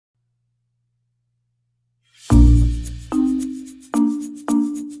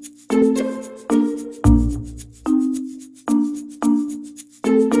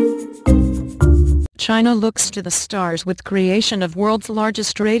China looks to the stars with creation of world's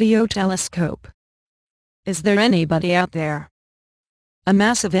largest radio telescope. Is there anybody out there? A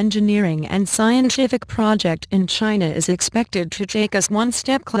massive engineering and scientific project in China is expected to take us one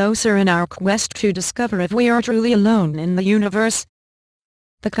step closer in our quest to discover if we are truly alone in the universe.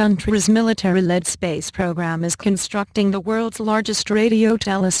 The country's military-led space program is constructing the world's largest radio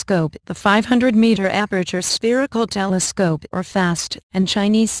telescope, the 500-meter Aperture Spherical Telescope or FAST, and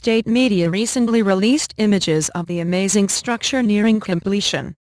Chinese state media recently released images of the amazing structure nearing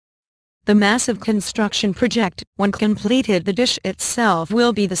completion. The massive construction project, when completed, the dish itself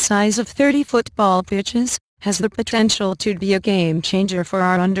will be the size of 30 football pitches, has the potential to be a game-changer for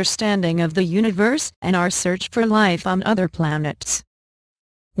our understanding of the universe and our search for life on other planets.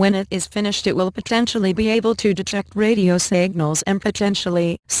 When it is finished, it will potentially be able to detect radio signals and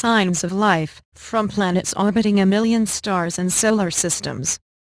potentially signs of life from planets orbiting a million stars and solar systems.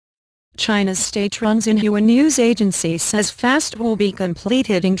 China's state-run Xinhua news agency says FAST will be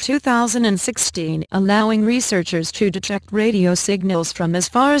completed in 2016, allowing researchers to detect radio signals from as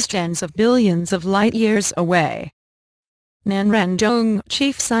far as tens of billions of light-years away. Nan Randong,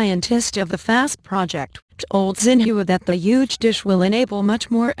 chief scientist of the FAST project, told Xinhua that the huge dish will enable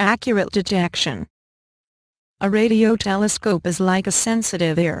much more accurate detection. A radio telescope is like a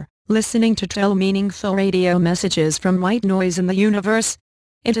sensitive ear, listening to tell meaningful radio messages from white noise in the universe.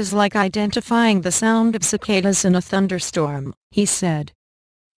 It is like identifying the sound of cicadas in a thunderstorm, he said.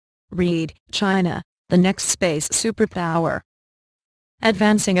 Read, China, the next space superpower.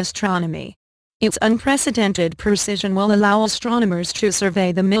 Advancing astronomy. Its unprecedented precision will allow astronomers to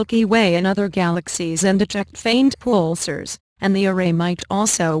survey the Milky Way and other galaxies and detect faint pulsars, and the array might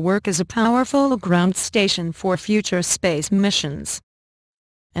also work as a powerful ground station for future space missions.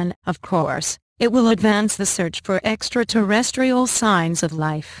 And, of course, it will advance the search for extraterrestrial signs of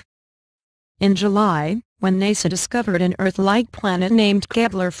life. In July, when NASA discovered an Earth-like planet named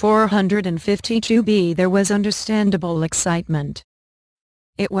Kepler 452b, there was understandable excitement.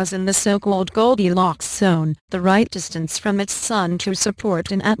 It was in the so-called Goldilocks zone, the right distance from its sun to support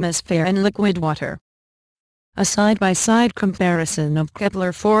an atmosphere and liquid water. A side-by-side comparison of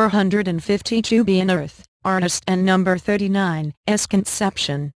Kepler 452b and Earth, artist and number 39's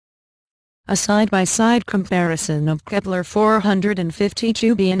conception. A side-by-side comparison of Kepler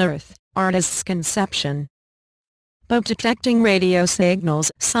 452b and Earth, artist's conception. But detecting radio signals,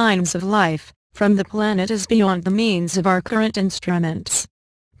 signs of life, from the planet is beyond the means of our current instruments.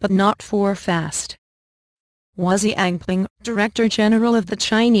 But not for FAST. Wu Xiangping, Director General of the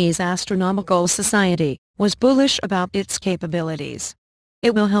Chinese Astronomical Society, was bullish about its capabilities.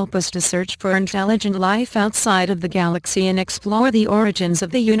 It will help us to search for intelligent life outside of the galaxy and explore the origins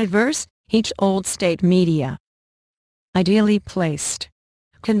of the universe, he told state media. Ideally placed.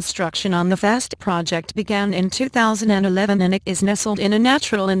 Construction on the FAST project began in 2011 and it is nestled in a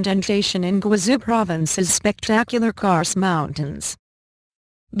natural indentation in Guizhou Province's spectacular Kars Mountains.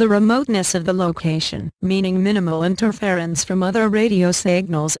 The remoteness of the location, meaning minimal interference from other radio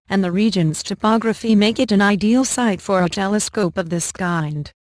signals, and the region's topography make it an ideal site for a telescope of this kind.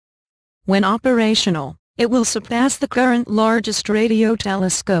 When operational, it will surpass the current largest radio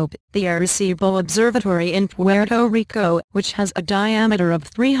telescope, the Arecibo Observatory in Puerto Rico, which has a diameter of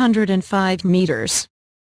 305 meters.